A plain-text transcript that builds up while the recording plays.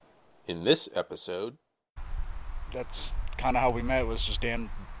In this episode, That's kind of how we met, was just Dan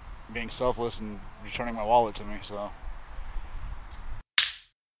being selfless and returning my wallet to me. So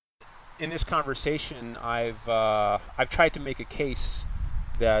in this conversation, I've tried to make a case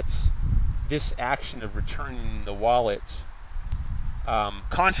that this action of returning the wallet,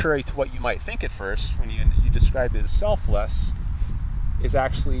 contrary to what you might think at first when you describe it as selfless, is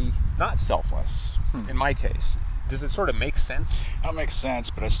actually not selfless. In my case, does it sort of make sense? that makes sense,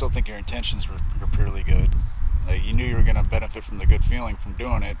 but I still think your intentions were purely good. Like, you knew you were going to benefit from the good feeling from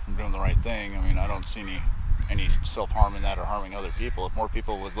doing it, from doing the right thing. I mean, I don't see any self-harm in that or harming other people. If more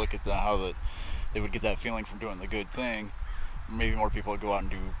people would look at how that they would get that feeling from doing the good thing, maybe more people would go out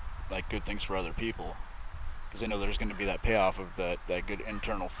and do like good things for other people, because they know there's going to be that payoff of that good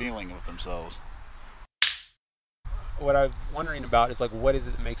internal feeling with themselves. What I'm wondering about is, like, what is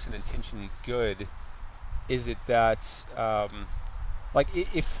it that makes an intention good? Is it that,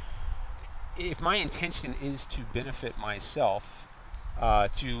 if my intention is to benefit myself,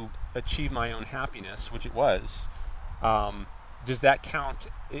 to achieve my own happiness, which it was, does that count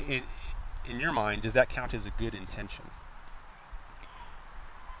in your mind? Does that count as a good intention?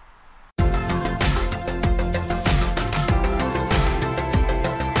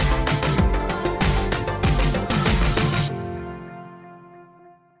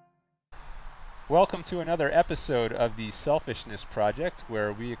 Welcome to another episode of the Selfishness Project,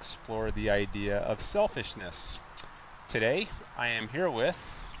 where we explore the idea of selfishness. Today, I am here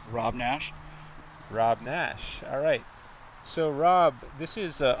with Rob Nash. Rob Nash. All right. So, Rob, this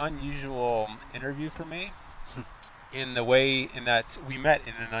is an unusual interview for me in that we met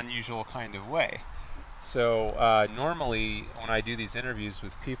in an unusual kind of way. So, normally, when I do these interviews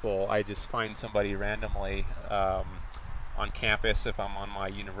with people, I just find somebody randomly on campus, if I'm on my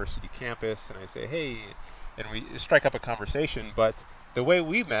university campus, and I say, hey, and we strike up a conversation. But the way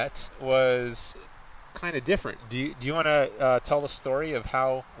we met was kind of different. Do you want to tell the story of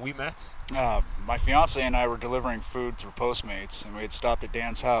how we met? My fiance and I were delivering food through Postmates, and we had stopped at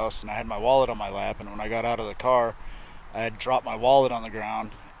Dan's house, and I had my wallet on my lap, and when I got out of the car, I had dropped my wallet on the ground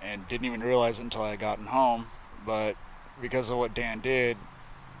and didn't even realize it until I had gotten home. But because of what Dan did,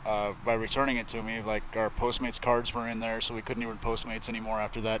 by returning it to me, like, our Postmates cards were in there, so we couldn't even Postmates anymore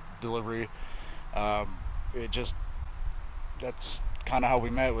after that delivery. That's kind of how we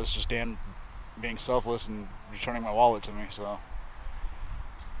met, was just Dan being selfless and returning my wallet to me. So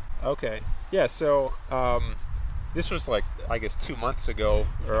Okay. Yeah, so this was, like, I guess 2 months ago,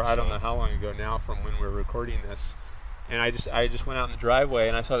 or I don't know how long ago now from when we were recording this. And I just went out in the driveway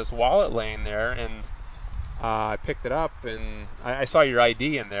and I saw this wallet laying there, and I picked it up, and I saw your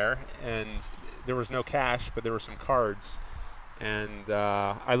ID in there, and there was no cash, but there were some cards. And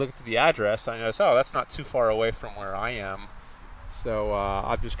I looked at the address, and I noticed, oh, that's not too far away from where I am. So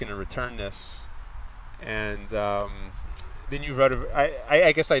I'm just going to return this. And then you wrote,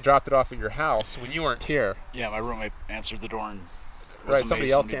 I guess I dropped it off at your house when you weren't here. yeah, my roommate answered the door and Right,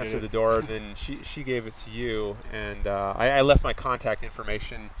 somebody else answered the door, then she gave it to you, and I left my contact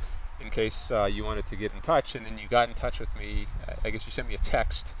information in case you wanted to get in touch, and then you got in touch with me. I guess you sent me a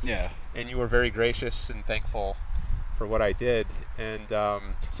text. Yeah. And you were very gracious and thankful for what I did. And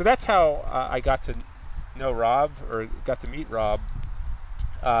so that's how I got to know Rob, or got to meet Rob.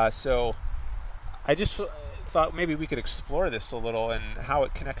 So I just thought maybe we could explore this a little and how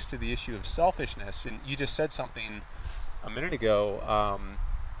it connects to the issue of selfishness. And you just said something a minute ago.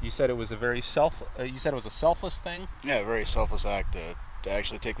 You said it was a selfless thing? Yeah, a very selfless act to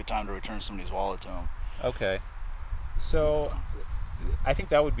actually take the time to return somebody's wallet to them. Okay. So I think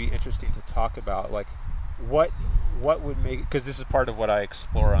that would be interesting to talk about. Like, what would make, because this is part of what I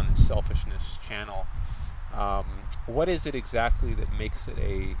explore on the Selfishness channel. What is it exactly that makes it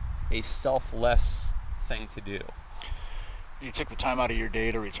a selfless thing to do? You took the time out of your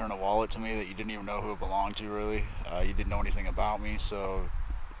day to return a wallet to me that you didn't even know who it belonged to, really. You didn't know anything about me, so,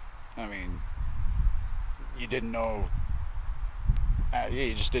 I mean, you didn't know.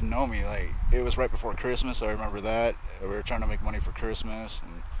 You just didn't know me. Like, it was right before Christmas, I remember that. We were trying to make money for Christmas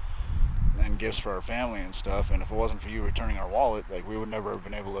and gifts for our family and stuff, and if it wasn't for you returning our wallet, like, we would never have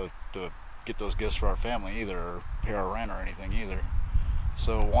been able to get those gifts for our family either, or pay our rent or anything either.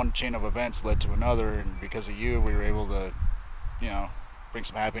 So one chain of events led to another, and because of you, we were able to, bring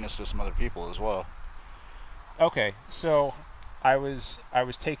some happiness to some other people as well. Okay, so I was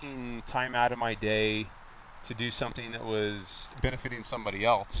taking time out of my day to do something that was benefiting somebody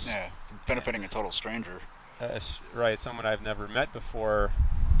else. Yeah, benefiting a total stranger. Right, someone I've never met before,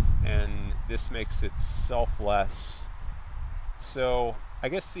 and this makes it selfless. So I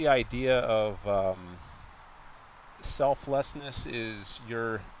guess the idea of selflessness is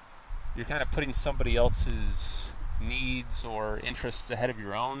you're you're kind of putting somebody else's needs or interests ahead of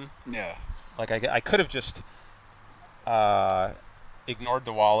your own. Yeah. Like I could have just ignored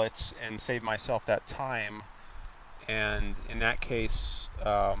the wallets and saved myself that time. And in that case,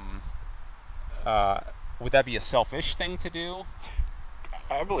 would that be a selfish thing to do?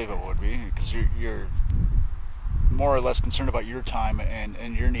 I believe it would be, because you're more or less concerned about your time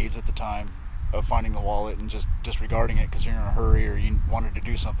and your needs at the time of finding the wallet and just disregarding it because you're in a hurry or you wanted to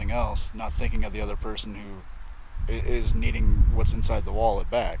do something else, not thinking of the other person who is needing what's inside the wallet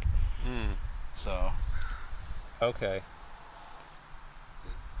back. So. Okay.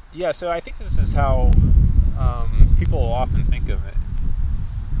 Yeah, so I think this is how people will often think of it.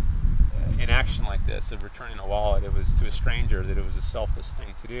 In action like this, of returning a wallet, it was to a stranger, that it was a selfless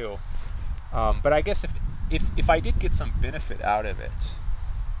thing to do. But I guess if I did get some benefit out of it,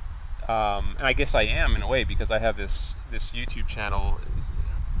 and I guess I am in a way because I have this YouTube channel,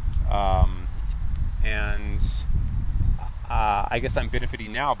 and I guess I'm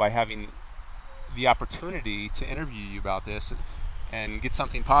benefiting now by having the opportunity to interview you about this and get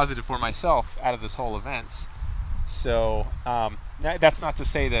something positive for myself out of this whole event. So that's not to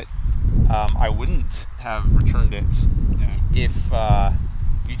say that I wouldn't have returned it if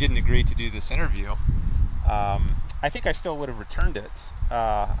you didn't agree to do this interview. I think I still would have returned it.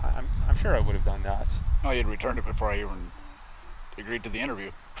 I'm sure I would have done that. Oh, you'd returned it before I even agreed to the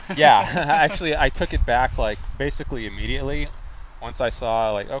interview. Yeah, actually, I took it back like basically immediately. Once I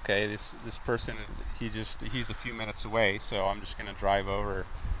saw like, okay, this person, he's a few minutes away, so I'm just gonna drive over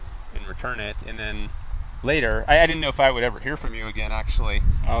and return it. And then later, I didn't know if I would ever hear from you again. Actually,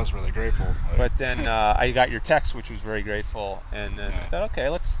 I was really grateful. But then I got your text, which was very grateful, and then I thought, okay,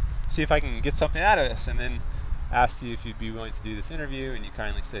 let's see if I can get something out of this. And then asked you if you'd be willing to do this interview, and you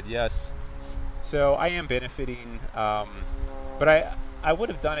kindly said yes. So I am benefiting, but I would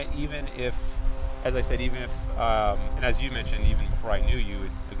have done it even if, as I said, even if, and as you mentioned, even before I knew you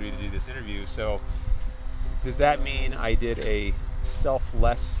would agree to do this interview. So does that mean I did a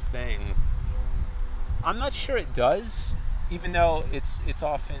selfless thing? I'm not sure it does, even though it's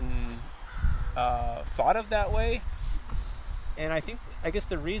often thought of that way. And I guess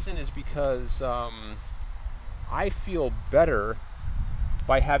the reason is because I feel better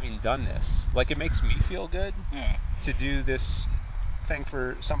by having done this. Like, it makes me feel good to do this thing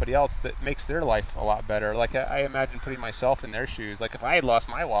for somebody else that makes their life a lot better. Like, I imagine putting myself in their shoes. Like, if I had lost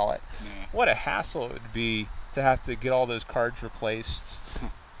my wallet, what a hassle it would be to have to get all those cards replaced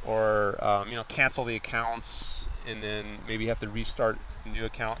or cancel the accounts and then maybe have to restart a new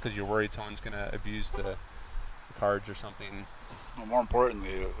account because you're worried someone's going to abuse the cards or something. Well, more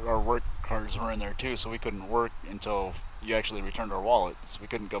importantly, our work cards were in there too, so we couldn't work until you actually returned our wallet. So we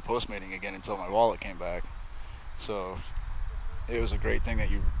couldn't go postmating again until my wallet came back. So it was a great thing that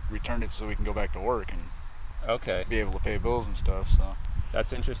you returned it so we can go back to work and be able to pay bills and stuff. So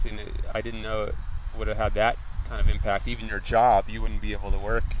that's interesting. I didn't know it would have had that kind of impact. Even your job, you wouldn't be able to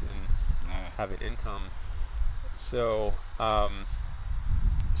work and have an income. So I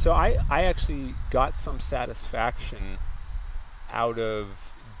actually got some satisfaction out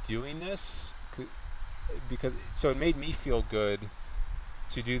of doing this because it made me feel good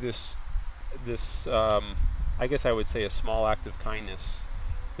to do this I guess I would say a small act of kindness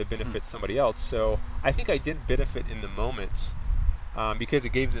that benefits somebody else. So I think I did benefit in the moment because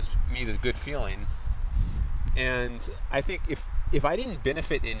it gave me this good feeling. And I think if I didn't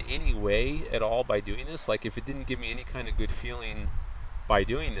benefit in any way at all by doing this, like if it didn't give me any kind of good feeling by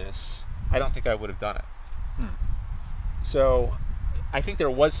doing this, I don't think I would have done it. So I think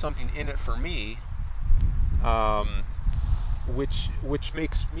there was something in it for me, which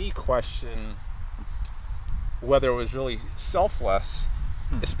makes me question whether it was really selfless,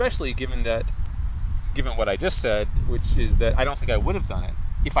 especially given what I just said, which is that I don't think I would have done it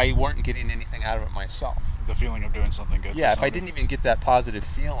if I weren't getting anything out of it myself. The feeling of doing something good. Yeah, if I didn't even get that positive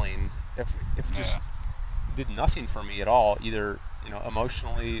feeling, if it just did nothing for me at all, either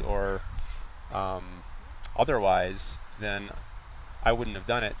emotionally or otherwise, then I wouldn't have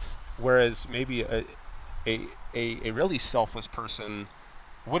done it. Whereas maybe a really selfless person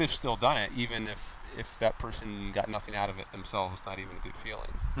would have still done it, even if that person got nothing out of it themselves, not even a good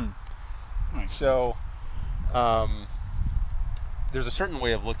feeling. Nice. So there's a certain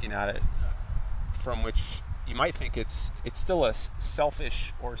way of looking at it from which you might think it's still a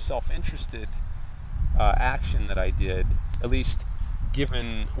selfish or self-interested action that I did, at least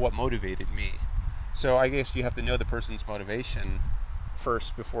given what motivated me. So I guess you have to know the person's motivation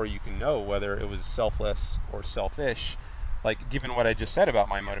first before you can know whether it was selfless or selfish. Like, given what I just said about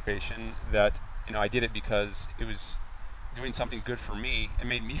my motivation, that I did it because it was doing something good for me, it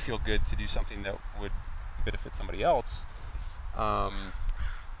made me feel good to do something that would benefit somebody else. Um,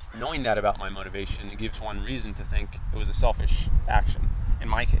 Knowing that about my motivation, it gives one reason to think it was a selfish action, in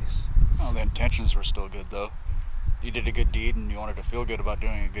my case. Well, the intentions were still good, though. You did a good deed, and you wanted to feel good about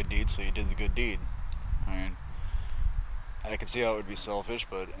doing a good deed, so you did the good deed. I mean, I can see how it would be selfish,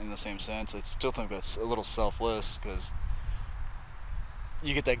 but in the same sense, I still think that's a little selfless, because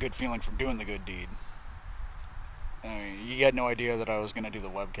you get that good feeling from doing the good deed. I mean, you had no idea that I was going to do the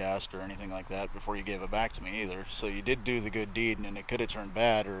webcast or anything like that before you gave it back to me either. So you did do the good deed, and it could have turned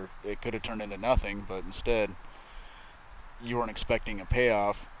bad, or it could have turned into nothing, but instead, you weren't expecting a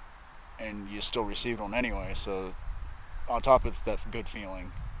payoff, and you still received one anyway. So on top of that good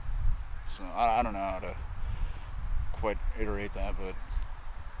feeling, so I don't know how to quite iterate that, but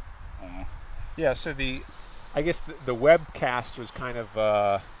Yeah, so I guess the webcast was kind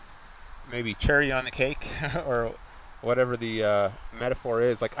of maybe cherry on the cake, or whatever the metaphor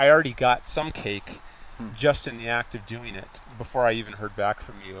is. Like, I already got some cake just in the act of doing it before I even heard back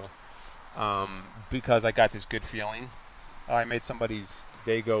from you, because I got this good feeling. I made somebody's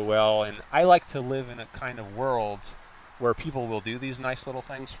day go well, and I like to live in a kind of world where people will do these nice little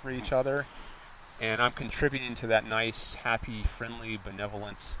things for each other, and I'm contributing to that nice, happy, friendly,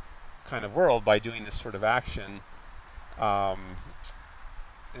 benevolent kind of world by doing this sort of action. There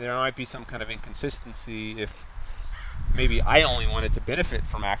might be some kind of inconsistency if maybe I only wanted to benefit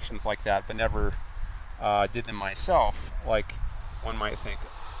from actions like that, but never did them myself. Like, one might think,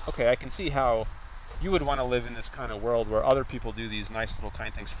 okay, I can see how you would want to live in this kind of world where other people do these nice little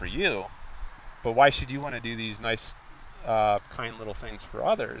kind things for you, but why should you want to do these nice, kind little things for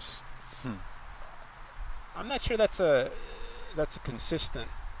others? I'm not sure that's a consistent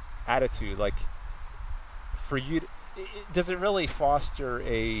attitude. Like, for you, does it really foster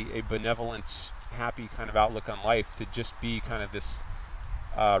a benevolent, happy kind of outlook on life to just be kind of this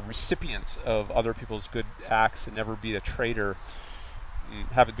recipient of other people's good acts and never be a traitor and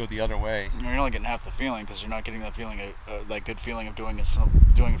have it go the other way? you're only getting half the feeling, because you're not getting that feeling, that good feeling of doing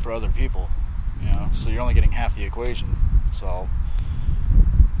it for other people. So you're only getting half the equation. So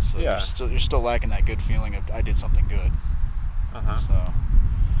Yeah. you're still lacking that good feeling of I did something good. So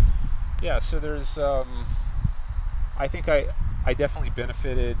Yeah, so there's, I think I definitely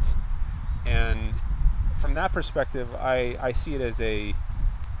benefited, and from that perspective, I see it as a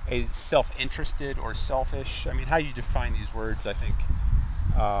self-interested or selfish. I mean, how you define these words, I think,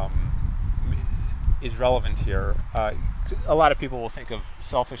 is relevant here. A lot of people will think of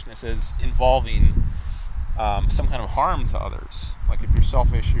selfishness as involving some kind of harm to others. Like, if you're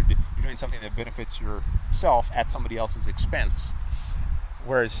selfish, you're doing something that benefits yourself at somebody else's expense.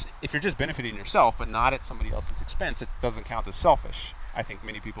 Whereas if you're just benefiting yourself but not at somebody else's expense, it doesn't count as selfish, I think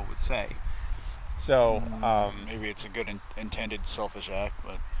many people would say. So maybe it's a good intended selfish act,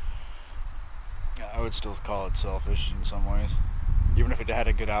 but I would still call it selfish in some ways, even if it had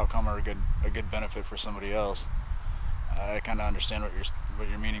a good outcome or a good benefit for somebody else. I kind of understand what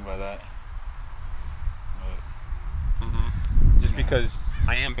you're meaning by that. Just because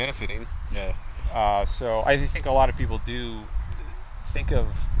I am benefiting. Yeah. So I think a lot of people do think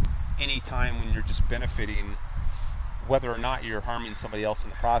of any time when you're just benefiting, whether or not you're harming somebody else in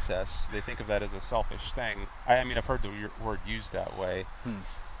the process, they think of that as a selfish thing. I mean, I've heard the word used that way.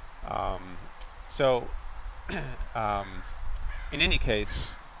 So, in any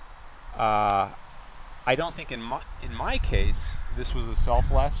case, I don't think in my case this was a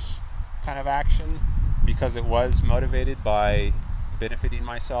selfless kind of action, because it was motivated by benefiting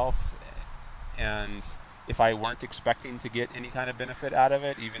myself, and if I weren't expecting to get any kind of benefit out of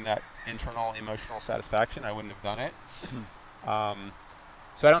it, even that internal emotional satisfaction, I wouldn't have done it.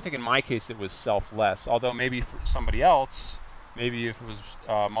 So I don't think in my case it was selfless, although maybe for somebody else, maybe if it was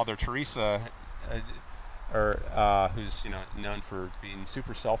Mother Teresa, or who's known for being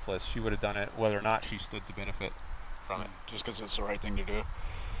super selfless, she would have done it whether or not she stood to benefit from it. Just because it's the right thing to do.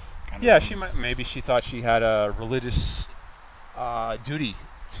 Yeah, she might. Maybe she thought she had a religious duty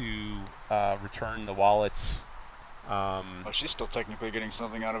to return the wallets. Well, she's still technically getting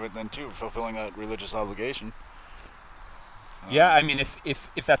something out of it then too, fulfilling that religious obligation. Yeah, I mean,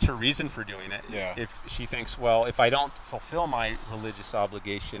 if that's her reason for doing it. Yeah. If she thinks, well, if I don't fulfill my religious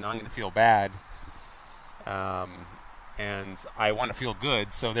obligation, I'm going to feel bad, and I want to feel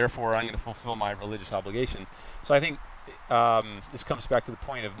good, so therefore I'm going to fulfill my religious obligation. So I think this comes back to the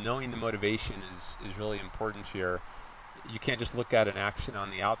point of knowing the motivation is really important here. You can't just look at an action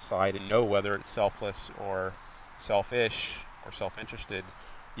on the outside and know whether it's selfless or selfish or self-interested.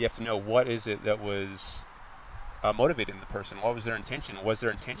 You have to know what is it that was motivating the person. What was their intention? Was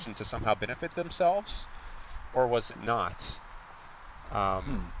their intention to somehow benefit themselves? or was it not?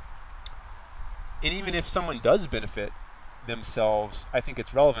 Hmm. And even if someone does benefit themselves, I think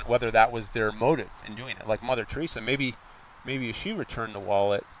it's relevant whether that was their motive in doing it. Like Mother Teresa, maybe if she returned the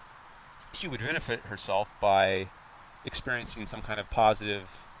wallet, she would benefit herself by experiencing some kind of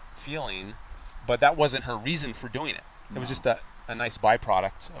positive feeling, but that wasn't her reason for doing it. It was No. just a nice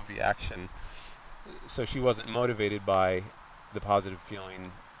byproduct of the action. So she wasn't motivated by the positive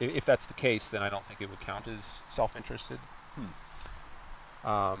feeling. If that's the case, then I don't think it would count as self-interested.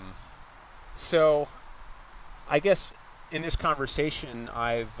 So I guess in this conversation,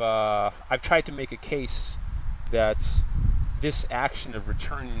 I've tried to make a case that this action of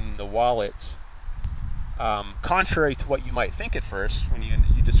returning the wallet, contrary to what you might think at first when you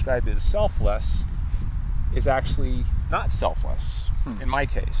describe it as selfless, is actually not selfless in my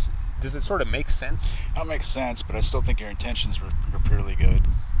case. Does it sort of make sense? That makes sense, but I still think your intentions were purely good.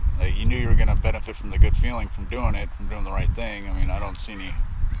 Like, you knew you were going to benefit from the good feeling from doing it, from doing the right thing. I mean, I don't see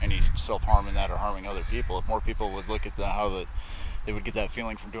any self-harm in that or harming other people. If more people would look at how that they would get that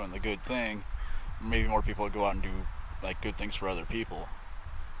feeling from doing the good thing, maybe more people would go out and do like good things for other people,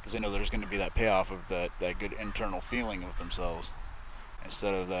 because they know there's going to be that payoff of that good internal feeling with themselves,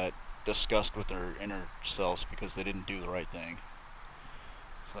 instead of that disgust with their inner selves because they didn't do the right thing.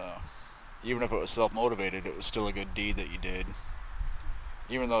 So even if it was self-motivated, it was still a good deed that you did.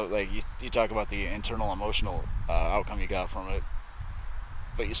 Even though, like, you talk about the internal emotional outcome you got from it,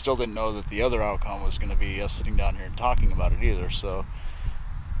 but you still didn't know that the other outcome was going to be us sitting down here and talking about it either. So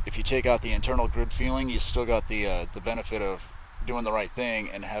if you take out the internal good feeling, you still got the benefit of doing the right thing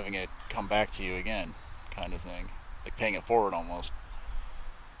and having it come back to you again, kind of thing, like paying it forward almost.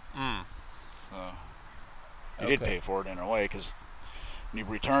 So you did pay it forward in a way, because when you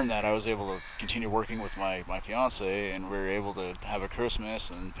returned that, I was able to continue working with my fiance, and we were able to have a Christmas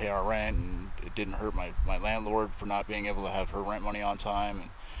and pay our rent, and it didn't hurt my landlord for not being able to have her rent money on time. And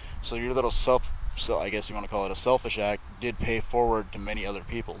so your little I guess you want to call it a selfish act, did pay forward to many other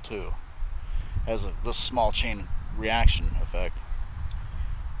people too, as this small chain reaction effect,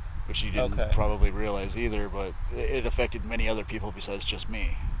 which you didn't probably realize either, but it affected many other people besides just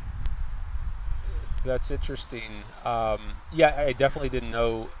me. That's interesting. Yeah, I definitely didn't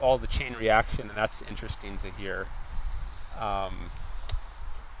know all the chain reaction, and that's interesting to hear.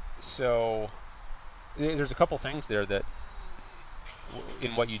 So there's a couple things there that,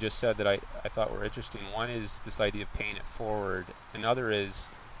 in what you just said, that I thought were interesting. One is this idea of paying it forward. Another is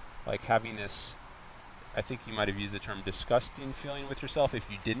like having this, I think you might have used the term disgusting feeling with yourself if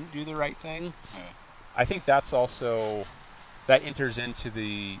you didn't do the right thing. Yeah. I think that's also, that enters into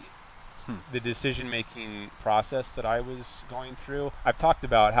the decision-making process that I was going through. I've talked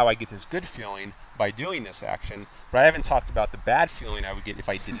about how I get this good feeling by doing this action, but I haven't talked about the bad feeling I would get if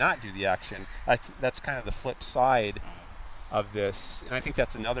I did not do the action. That's kind of the flip side of this, and I think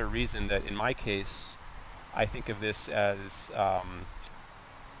that's another reason that in my case I think of this as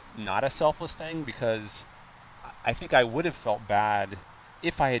not a selfless thing, because I think I would have felt bad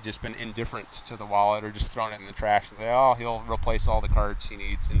if I had just been indifferent to the wallet, or just thrown it in the trash and say, oh, he'll replace all the cards he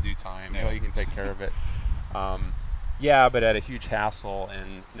needs in due time. Yeah. You can take care of it. Yeah, but at a huge hassle,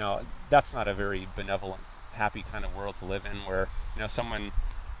 and that's not a very benevolent, happy kind of world to live in, where someone,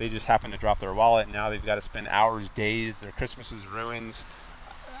 they just happen to drop their wallet and now they've got to spend hours, days, their Christmas is ruined.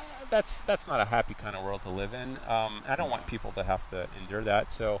 That's not a happy kind of world to live in. I don't want people to have to endure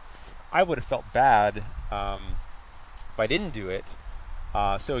that. So I would have felt bad if I didn't do it.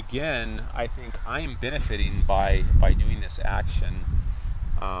 So again, I think I am benefiting by doing this action,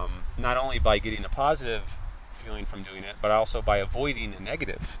 not only by getting a positive feeling from doing it, but also by avoiding a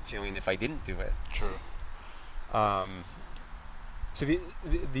negative feeling if I didn't do it. True. So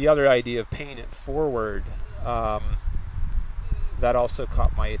the other idea of paying it forward, that also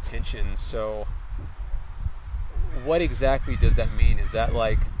caught my attention. So what exactly does that mean? Is that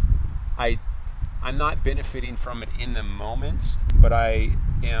like I'm not benefiting from it in the moment, but I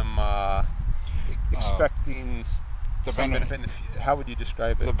am expecting some benefit in the how would you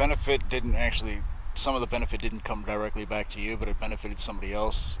describe it? The benefit didn't actually, some of the benefit didn't come directly back to you, but it benefited somebody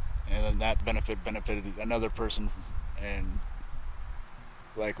else, and then that benefit benefited another person. And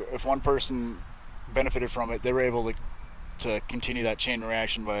like, if one person benefited from it, they were able to continue that chain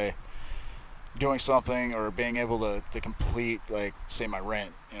reaction by doing something, or being able to complete, like, say, my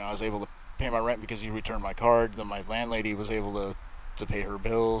rent. I was able to pay my rent because you returned my card. Then my landlady was able to pay her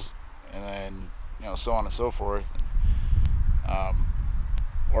bills, and then so on and so forth.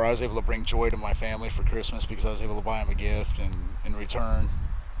 Or I was able to bring joy to my family for Christmas because I was able to buy them a gift, and in return,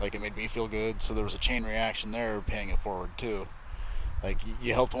 like, it made me feel good. So there was a chain reaction there, paying it forward too. like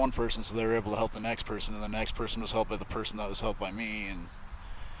you helped one person, so they were able to help the next person, and the next person was helped by the person that was helped by me, and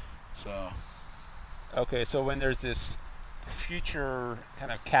so Okay, so when there's this future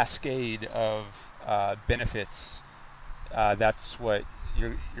kind of cascade of benefits, that's what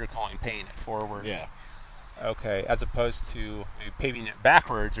you're calling paying it forward. yeah, Okay, as opposed to maybe paving it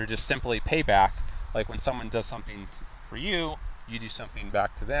backwards or just simply payback, like when someone does something for you, you do something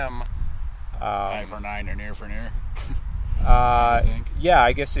back to them. eye for an eye and ear for an ear, kind of thing. Yeah,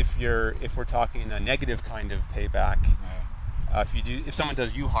 I guess if we're talking a negative kind of payback, Yeah, if someone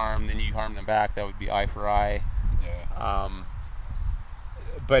does you harm, then you harm them back. That would be eye for eye. yeah,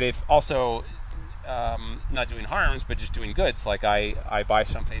 But if also not doing harms, but just doing goods, like I buy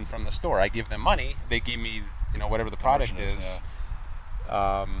something from the store, I give them money, they give me whatever the product is,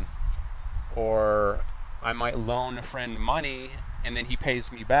 or I might loan a friend money and then he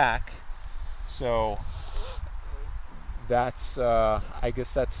pays me back. So that's I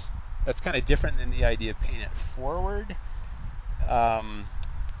guess that's kind of different than the idea of paying it forward,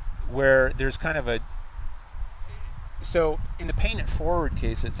 where there's kind of so in the paying it forward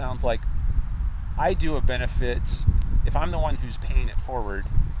case, it sounds like I do a benefit. If I'm the one who's paying it forward,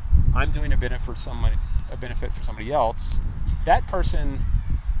 I'm doing a benefit for somebody else. That person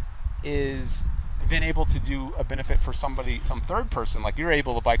is then able to do a benefit for some third person. Like you're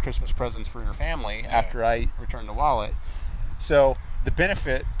able to buy Christmas presents for your family after I return the wallet. So the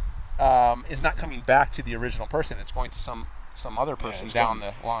benefit is not coming back to the original person. It's going to some other person down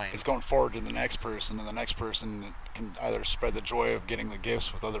the line. It's going forward to the next person, and the next person can either spread the joy of getting the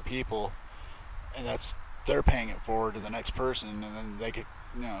gifts with other people, and they're paying it forward to the next person, and then they could,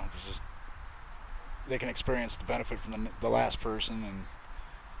 they can experience the benefit from the last person,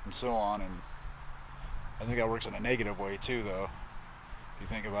 and so on. And I think that works in a negative way too, though. If you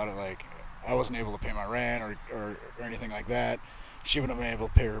think about it, like I wasn't able to pay my rent or anything like that. She wouldn't have been able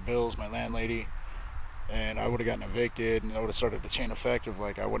to pay her bills, my landlady, and I would have gotten evicted, and it would have started a chain effect of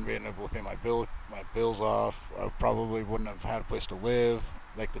like I wouldn't be able to pay my bills off. I probably wouldn't have had a place to live.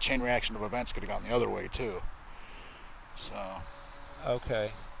 Like the chain reaction of events could have gone the other way too. So.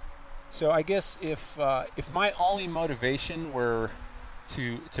 Okay. So I guess if my only motivation were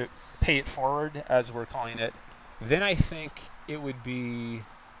to pay it forward, as we're calling it, then I think it would be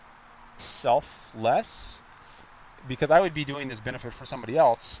selfless, because I would be doing this benefit for somebody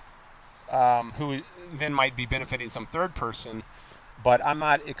else, who then might be benefiting some third person, but I'm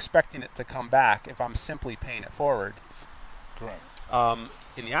not expecting it to come back if I'm simply paying it forward. Correct.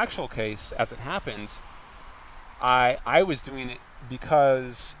 In the actual case, as it happens, I was doing it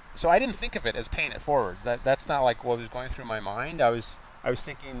because, so I didn't think of it as paying it forward. That's not like what was going through my mind. I was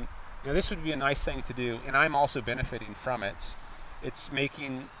thinking, this would be a nice thing to do, and I'm also benefiting from it. It's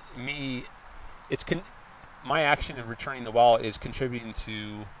making me, my action of returning the wallet is contributing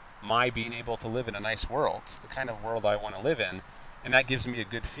to my being able to live in a nice world, the kind of world I want to live in, and that gives me a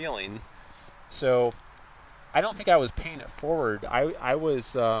good feeling. So I don't think I was paying it forward. I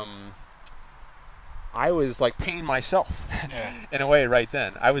was like paying myself in a way right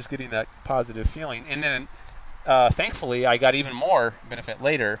then. I was getting that positive feeling, and then thankfully I got even more benefit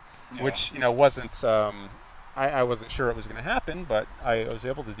later, which wasn't. I wasn't sure it was going to happen, but I was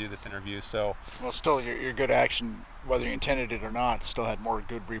able to do this interview. So well, still your good action, whether you intended it or not, still had more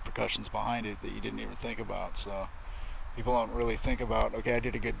good repercussions behind it that you didn't even think about. So people don't really think about, okay, I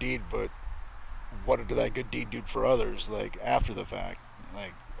did a good deed, but what did that good deed do for others, like after the fact?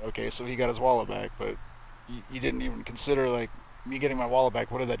 Like, okay, so he got his wallet back, but you didn't even consider, like, me getting my wallet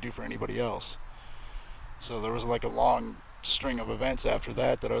back, what did that do for anybody else? So there was like a long string of events after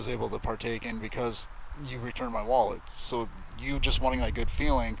that I was able to partake in because you returned my wallet. So you just wanting that good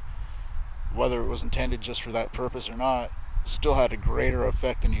feeling, whether it was intended just for that purpose or not, still had a greater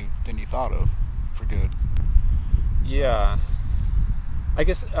effect than you thought of for good. Yeah, I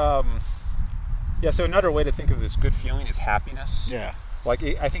guess so another way to think of this good feeling is happiness. Yeah. Like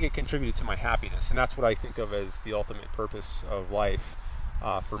I think it contributed to my happiness, and that's what I think of as the ultimate purpose of life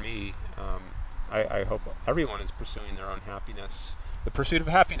for me. I hope everyone is pursuing their own happiness. The pursuit of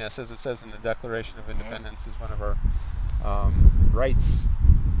happiness, as it says in the Declaration of Independence, is one of our rights.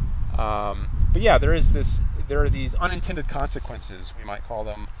 But yeah, there are these unintended consequences, we might call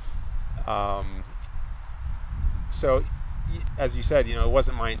them. So, as you said, it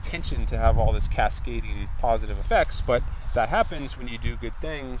wasn't my intention to have all this cascading positive effects, but that happens when you do good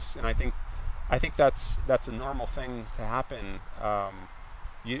things, and I think that's a normal thing to happen.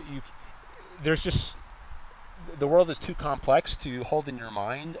 There's just, the world is too complex to hold in your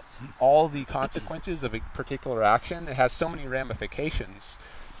mind all the consequences of a particular action. It has so many ramifications,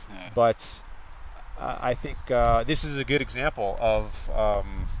 but I think this is a good example of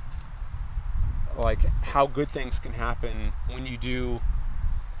like how good things can happen when you do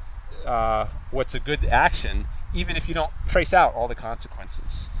what's a good action, even if you don't trace out all the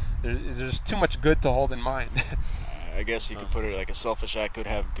consequences. There's too much good to hold in mind. I guess you could put it like a selfish act could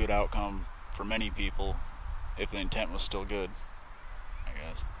have good outcome for many people if the intent was still good, I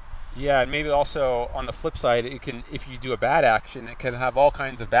guess. Yeah, and maybe also on the flip side, it can, if you do a bad action, it can have all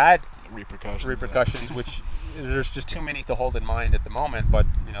kinds of bad repercussions, which there's just too many to hold in mind at the moment, but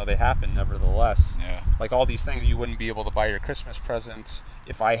they happen nevertheless. Yeah. Like all these things, you wouldn't be able to buy your Christmas presents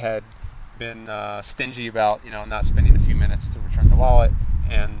if I had been stingy about not spending a few minutes to return the wallet,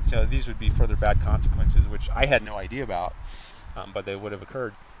 and so these would be further bad consequences, which I had no idea about, but they would have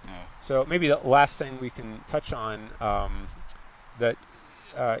occurred. Yeah. So maybe the last thing we can touch on that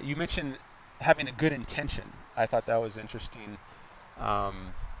you mentioned having a good intention. I thought that was interesting.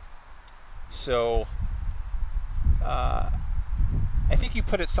 So I think you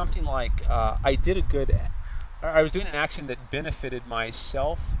put it something like, I was doing an action that benefited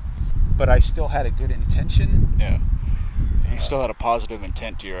myself, but I still had a good intention. Yeah. You still had a positive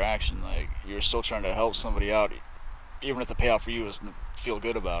intent to your action. Like, you were still trying to help somebody out, even if the payoff for you was to feel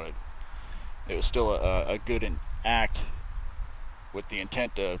good about it. It was still a good act with the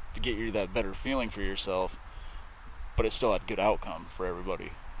intent to get you that better feeling for yourself, but it still had good outcome for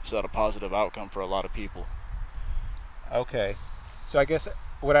everybody. It still had a positive outcome for a lot of people. Okay. So I guess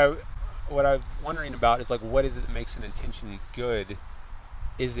what I'm wondering about is, like, what is it that makes an intention good?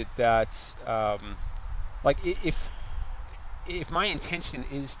 Is it that like if my intention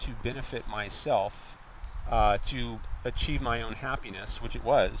is to benefit myself, to achieve my own happiness, which it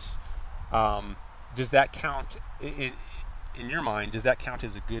was, does that count in your mind? Does that count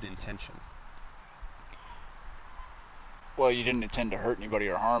as a good intention? Well, you didn't intend to hurt anybody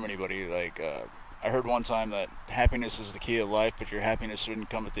or harm anybody. Like, I heard one time that happiness is the key of life, but your happiness shouldn't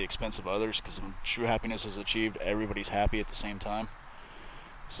come at the expense of others, because when true happiness is achieved, everybody's happy at the same time.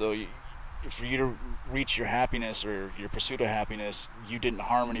 So for you to reach your happiness or your pursuit of happiness, you didn't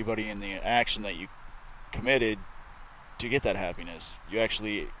harm anybody in the action that you committed to get that happiness. You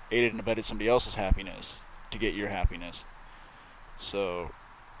actually aided and abetted somebody else's happiness to get your happiness. So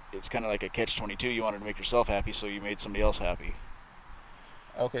it's kind of like a catch-22. You wanted to make yourself happy, so you made somebody else happy.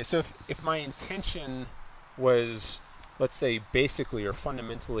 Okay, so if my intention was, let's say, basically or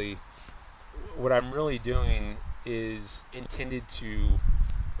fundamentally, what I'm really doing is intended to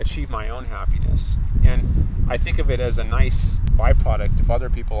achieve my own happiness, and I think of it as a nice byproduct if other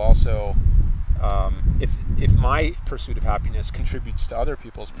people also, if my pursuit of happiness contributes to other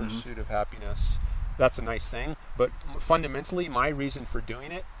people's pursuit of happiness, that's a nice thing. But fundamentally, my reason for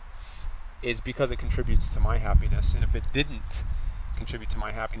doing it is because it contributes to my happiness, and if it didn't contribute to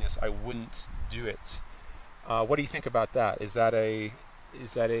my happiness, I wouldn't do it. What do you think about that? Is there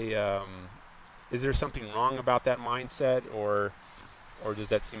something wrong about that mindset, or does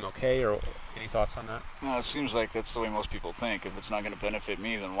that seem okay, or any thoughts on that? No, it seems like that's the way most people think. If it's not going to benefit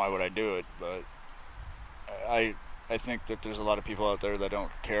me, then why would I do it? But I think that there's a lot of people out there that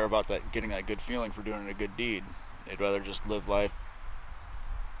don't care about that, getting that good feeling for doing a good deed. They'd rather just live life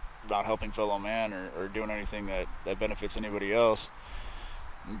not helping fellow man or doing anything that benefits anybody else.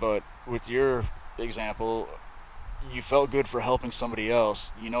 But with your example, you felt good for helping somebody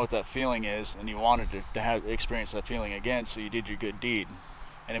else. You know what that feeling is, and you wanted to have experience that feeling again, so you did your good deed,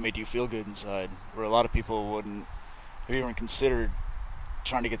 and it made you feel good inside, where a lot of people wouldn't have even considered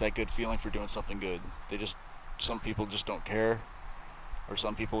trying to get that good feeling for doing something good. Some people just don't care, or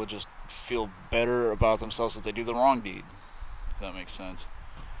some people would just feel better about themselves if they do the wrong deed, if that makes sense.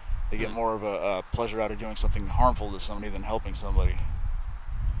 They get more of a pleasure out of doing something harmful to somebody than helping somebody.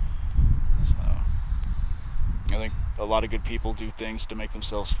 So I think a lot of good people do things to make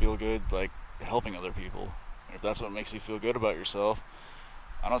themselves feel good, like helping other people. And if that's what makes you feel good about yourself,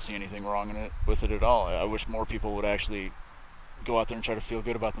 I don't see anything wrong with it at all. I wish more people would actually go out there and try to feel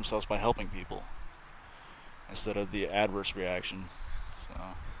good about themselves by helping people, instead of the adverse reaction. So.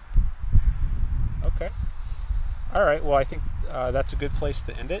 Okay. All right. Well, I think that's a good place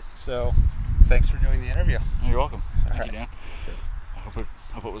to end it. So, thanks for doing the interview. You're welcome. Thank All you, right. Dan. Sure. I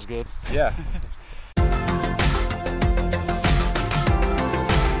hope it was good. Yeah.